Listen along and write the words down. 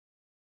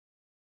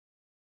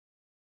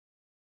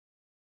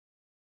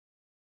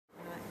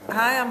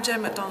Hi, I'm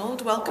Jane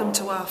McDonald. Welcome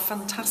to our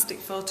fantastic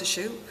photo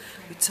shoot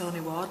with Tony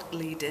Ward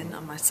leading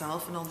and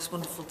myself and all this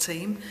wonderful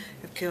team.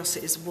 Of course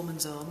it is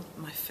Woman's Own,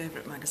 my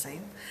favourite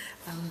magazine,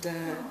 and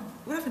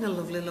we're having a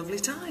lovely, lovely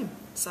time.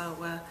 So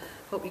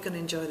hope you're going to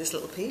enjoy this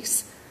little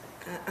piece.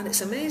 And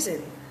it's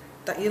amazing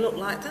that you look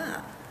like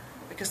that,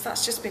 because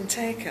that's just been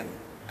taken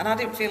and I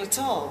didn't feel at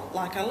all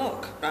like I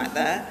look right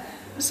there.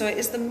 So it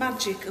is the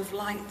magic of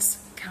lights,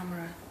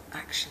 camera,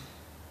 action.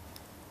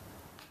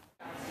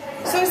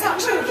 So is that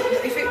true,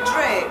 if it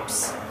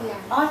drapes? Yeah.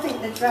 I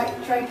think the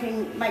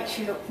draping makes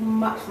you look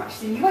much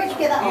thinner. You wait to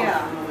get that on.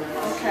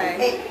 Yeah. Okay.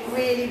 It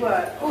really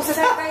works. Also,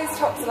 those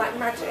tops are like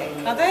magic.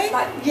 Are they?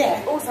 Like,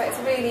 yeah. Also, it's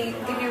really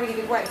give you a really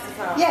good waist as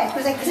well. Yeah,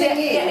 because they clear in.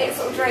 Yeah, it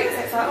sort of drapes.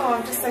 It's like, oh,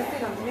 I'm just so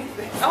thin underneath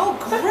this. Oh,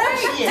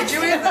 great! Did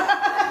you hear that?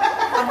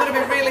 I'm going to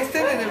be really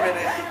thin in a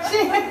minute.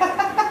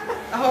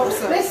 I hope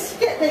so. Let's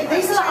get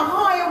these are like a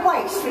higher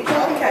waist, which I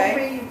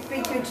think would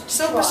be good to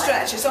Super try.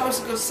 stretch, it's always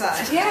a good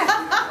sign. Yeah.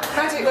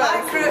 Magic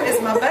Lycra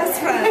is my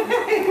best friend.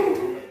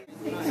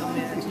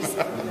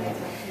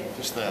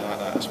 Just there like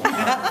that. That's what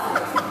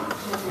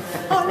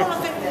Oh no, I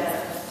think...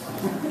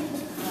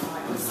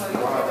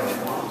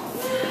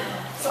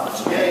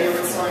 yeah, you're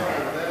inside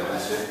over there.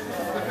 That's it.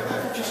 Look at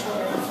that. Just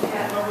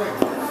lovely.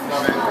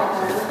 Love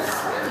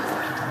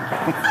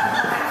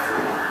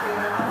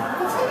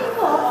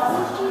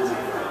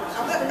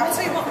I'll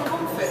tell you what, the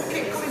comfort,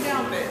 keep coming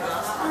down a bit.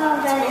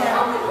 Oh, there you go.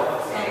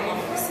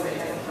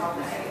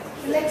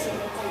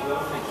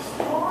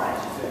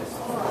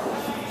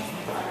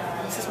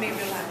 This is me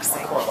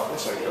relaxing. I quite like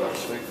this angle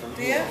actually.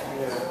 Do you? Yeah.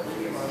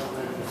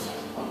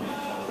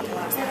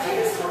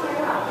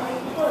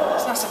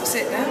 It's nice to have a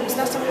sit down, it's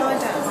nice to have a lie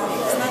down.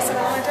 It's nice to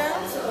have a lie down.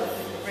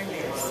 Bring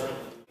these.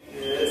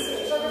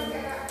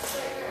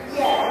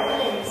 Yeah,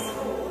 it is.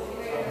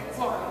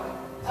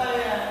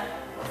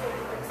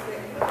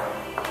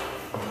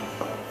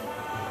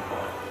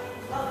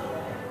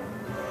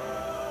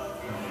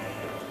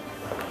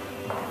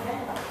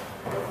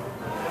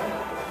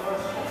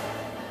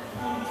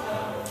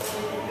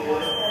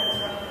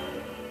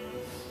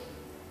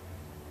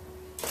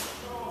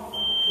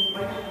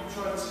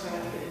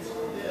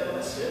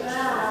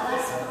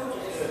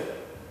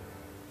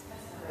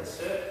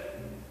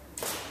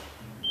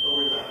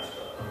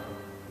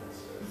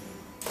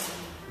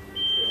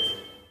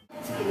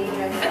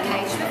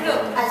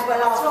 As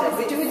well after.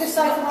 We're doing the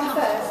sofa one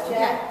first,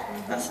 yeah?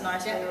 That's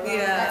nice. Yeah.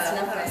 That's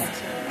lovely.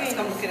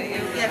 I'm looking at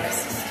you. Yeah,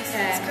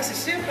 it's Because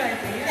it's your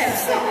baby,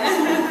 yes.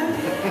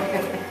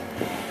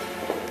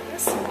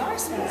 There's some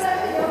nice ones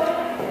there.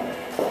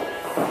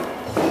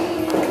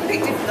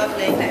 Completely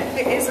lovely.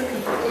 It is a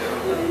completely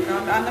lovely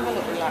look. I never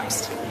look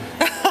relaxed.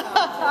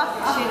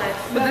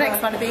 But the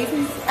next one will be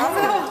even.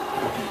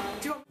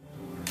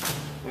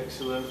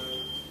 Excellent.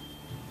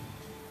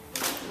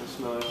 That's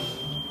nice.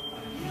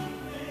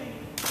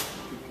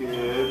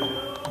 Good.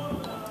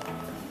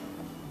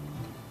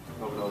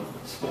 Well done.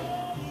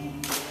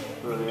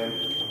 Brilliant.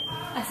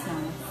 That's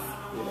nice.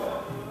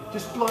 Yeah.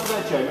 Just like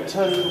that, Jamie.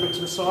 Turn a little bit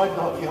to the side,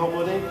 not your whole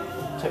body.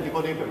 Take your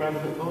body a bit round a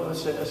bit more.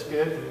 That's it. That's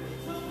good.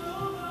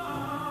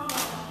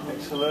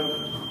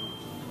 Excellent.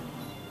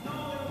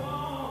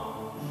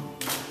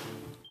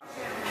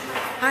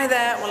 Hi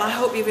there, well I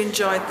hope you've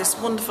enjoyed this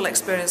wonderful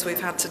experience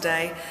we've had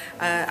today,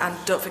 and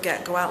don't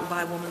forget, go out and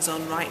buy Woman's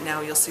Own right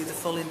now, you'll see the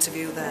full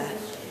interview there.